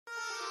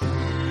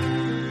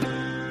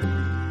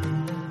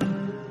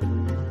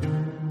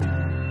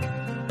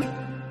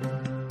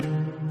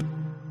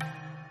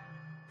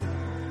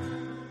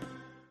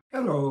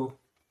Hello,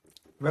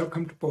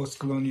 welcome to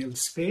Postcolonial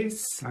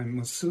Space.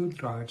 I'm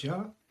Masood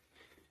Raja,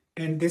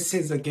 and this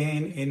is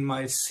again in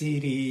my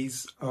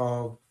series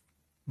of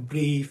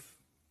brief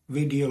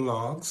video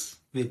logs,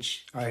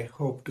 which I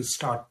hope to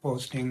start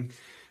posting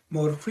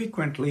more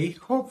frequently,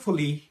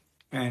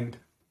 and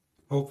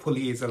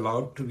hopefully is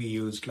allowed to be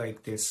used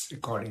like this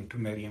according to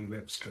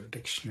Merriam-Webster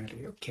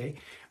dictionary, okay?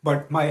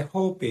 But my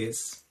hope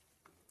is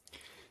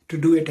to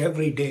do it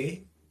every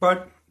day,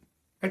 but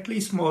at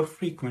least more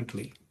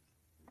frequently.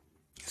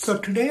 So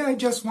today I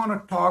just want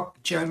to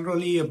talk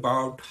generally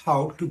about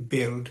how to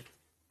build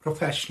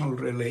professional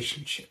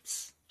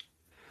relationships.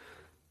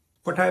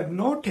 What I've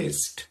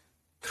noticed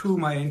through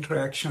my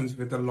interactions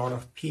with a lot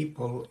of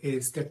people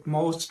is that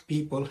most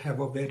people have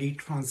a very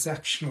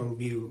transactional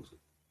view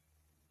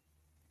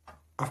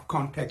of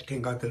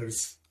contacting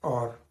others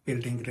or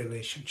building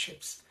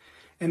relationships.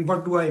 And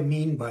what do I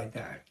mean by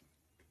that?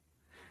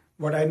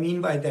 What I mean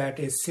by that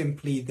is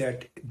simply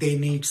that they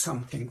need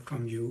something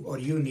from you or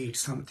you need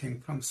something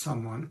from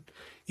someone.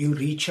 You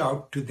reach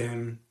out to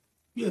them,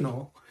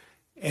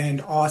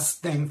 and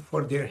ask them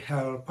for their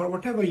help or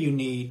whatever you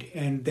need.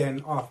 And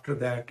then after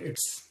that,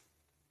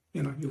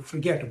 you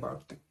forget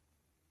about them.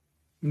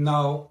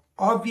 Now,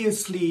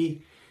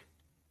 obviously,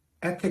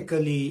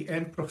 ethically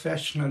and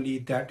professionally,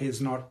 that is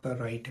not the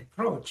right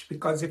approach,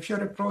 because if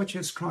your approach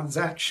is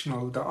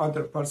transactional, the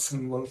other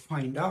person will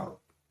find out,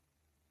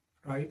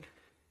 right?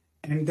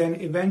 And then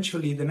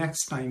eventually, the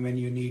next time when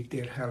you need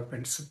their help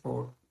and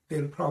support,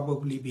 they'll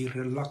probably be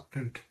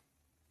reluctant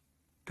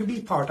to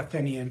be part of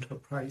any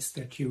enterprise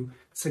that you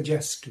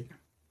suggest to them.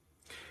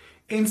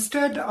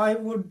 Instead, I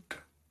would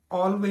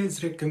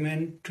always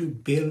recommend to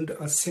build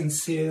a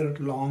sincere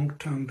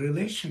long-term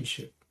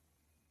relationship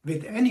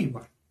with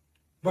anyone.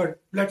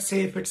 But let's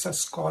say if it's a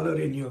scholar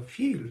in your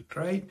field,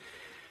 right?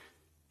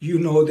 You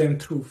know them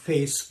through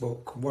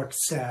Facebook,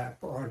 WhatsApp,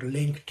 or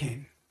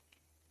LinkedIn,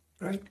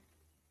 right?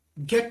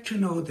 Get to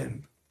know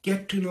them,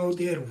 get to know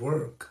their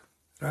work,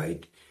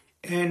 right?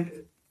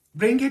 And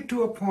bring it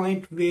to a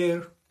point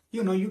where,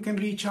 you can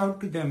reach out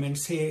to them and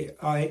say,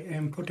 I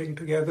am putting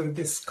together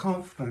this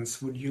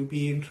conference. Would you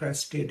be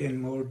interested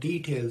in more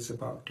details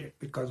about it?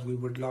 Because we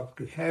would love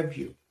to have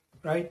you,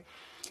 right?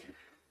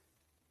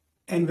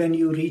 And when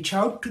you reach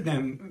out to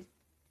them,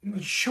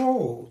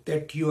 show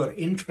that you are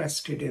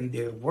interested in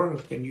their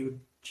work and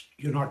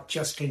you're not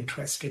just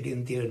interested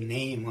in their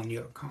name on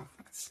your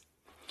conference.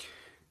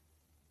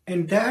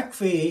 And that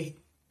way,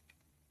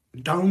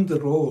 down the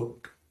road,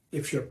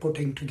 if you're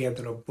putting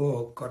together a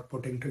book or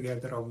putting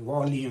together a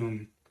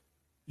volume,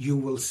 you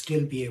will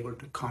still be able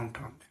to count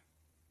on them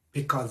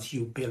because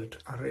you built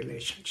a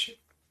relationship.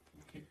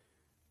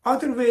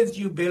 Other ways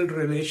you build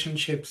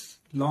relationships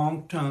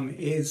long-term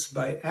is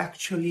by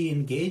actually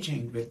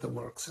engaging with the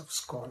works of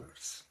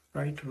scholars,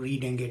 right?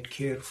 Reading it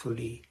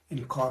carefully,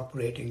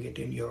 incorporating it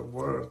in your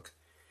work.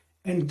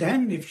 And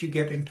then if you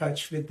get in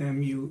touch with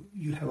them, you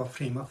have a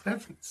frame of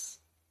reference.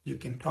 You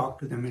can talk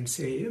to them and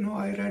say,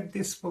 I read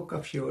this book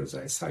of yours.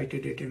 I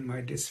cited it in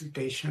my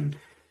dissertation.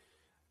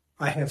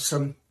 I have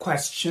some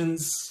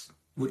questions.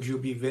 Would you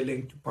be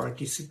willing to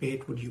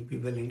participate? Would you be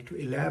willing to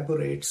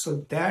elaborate?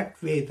 So that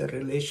way the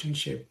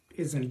relationship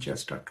isn't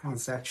just a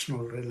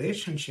transactional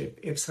relationship.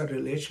 It's a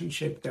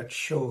relationship that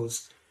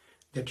shows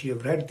that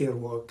you've read their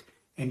work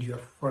and you're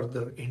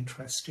further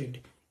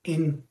interested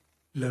in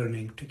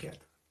learning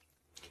together.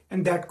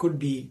 And that could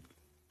be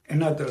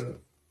another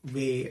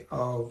way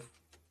of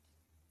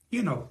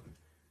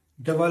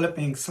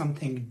developing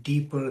something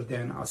deeper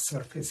than a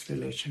surface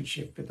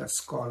relationship with a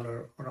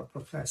scholar or a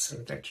professor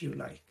that you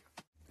like.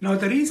 Now,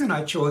 the reason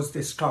I chose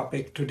this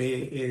topic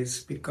today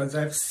is because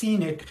I've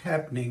seen it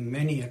happening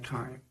many a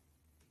time.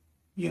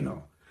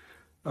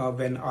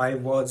 When I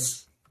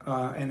was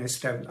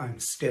I'm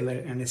still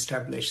an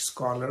established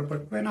scholar,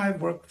 but when I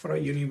worked for a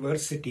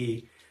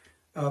university,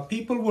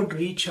 people would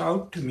reach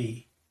out to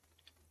me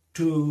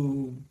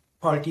to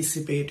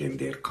participate in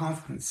their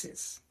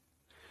conferences.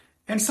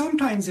 And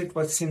sometimes it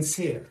was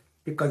sincere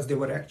because they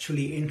were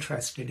actually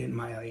interested in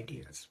my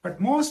ideas. But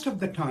most of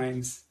the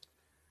times,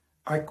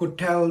 I could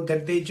tell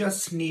that they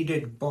just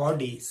needed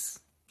bodies.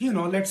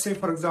 Let's say,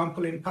 for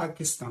example, in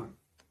Pakistan,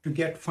 to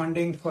get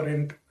funding for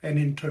an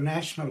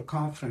international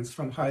conference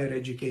from Higher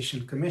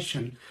Education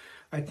Commission,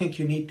 I think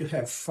you need to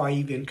have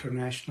 5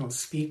 international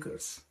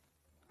speakers,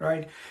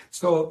 right?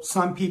 So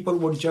some people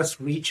would just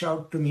reach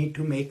out to me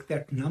to make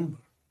that number.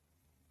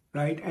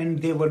 Right?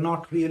 And they were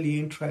not really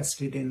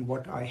interested in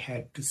what I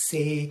had to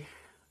say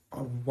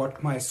or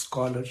what my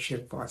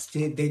scholarship was.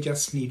 They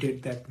just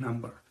needed that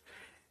number.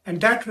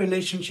 And that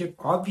relationship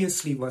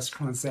obviously was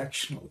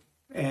transactional.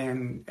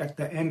 And at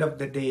the end of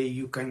the day,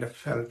 you kind of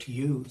felt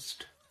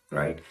used,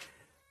 right?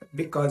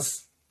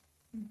 Because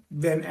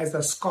when as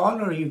a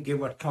scholar you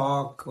give a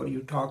talk or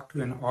you talk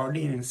to an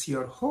audience,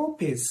 your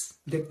hope is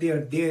that they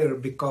are there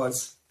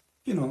because,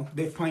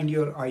 they find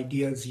your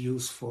ideas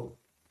useful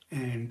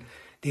and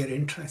they're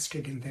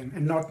interested in them,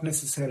 and not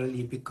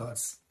necessarily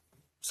because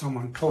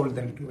someone told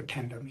them to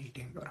attend a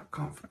meeting or a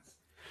conference.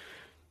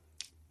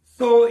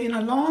 So in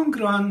a long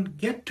run,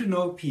 get to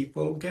know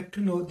people, get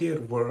to know their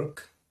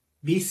work,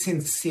 be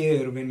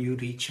sincere when you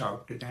reach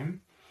out to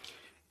them,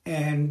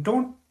 and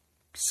don't,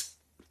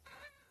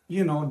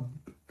 you know,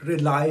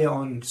 rely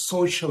on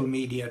social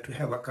media to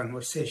have a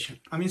conversation.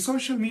 I mean,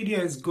 social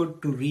media is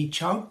good to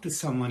reach out to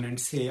someone and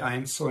say, I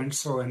am so and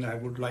so, and I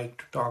would like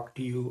to talk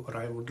to you, or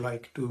I would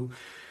like to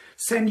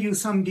send you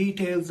some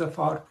details of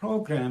our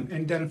program,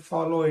 and then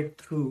follow it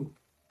through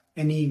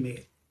an email.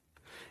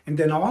 And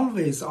then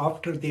always,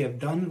 after they have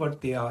done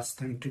what they asked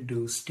them to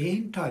do, stay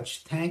in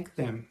touch, thank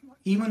them,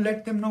 even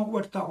let them know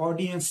what the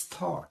audience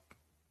thought,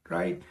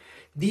 right?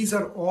 These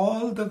are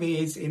all the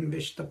ways in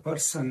which the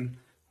person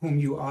whom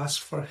you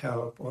asked for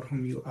help or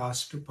whom you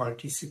asked to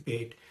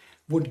participate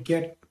would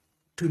get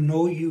to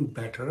know you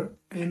better,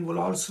 and will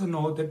also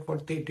know that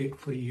what they did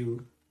for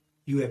you,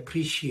 you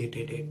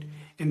appreciated it,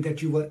 and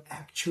that you were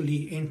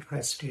actually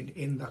interested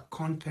in the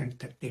content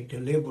that they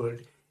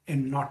delivered,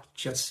 and not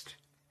just,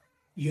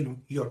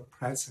 your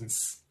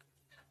presence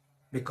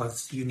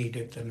because you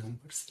needed the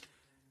numbers.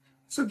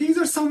 So these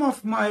are some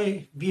of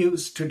my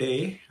views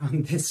today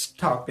on this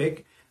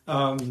topic.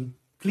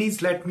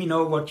 Please let me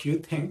know what you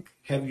think.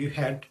 Have you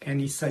had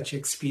any such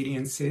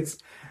experiences?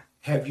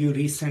 Have you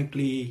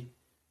recently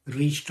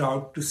reached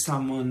out to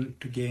someone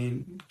to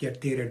get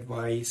their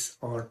advice,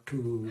 or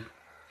to,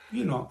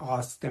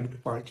 ask them to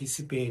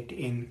participate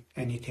in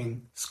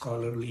anything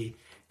scholarly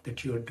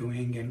that you're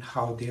doing, and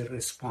how their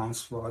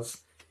response was?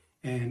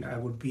 And I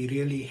would be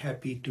really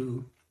happy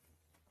to,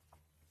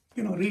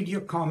 read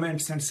your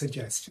comments and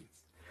suggestions.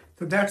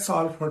 So that's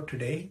all for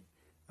today.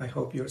 I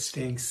hope you're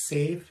staying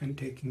safe and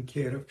taking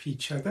care of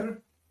each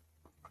other.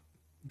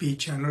 Be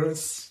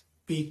generous,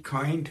 be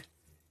kind,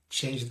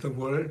 change the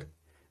world.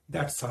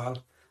 That's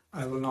all.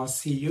 I will now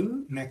see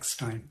you next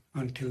time.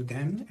 Until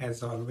then,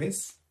 as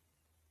always,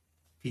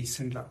 peace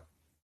and love.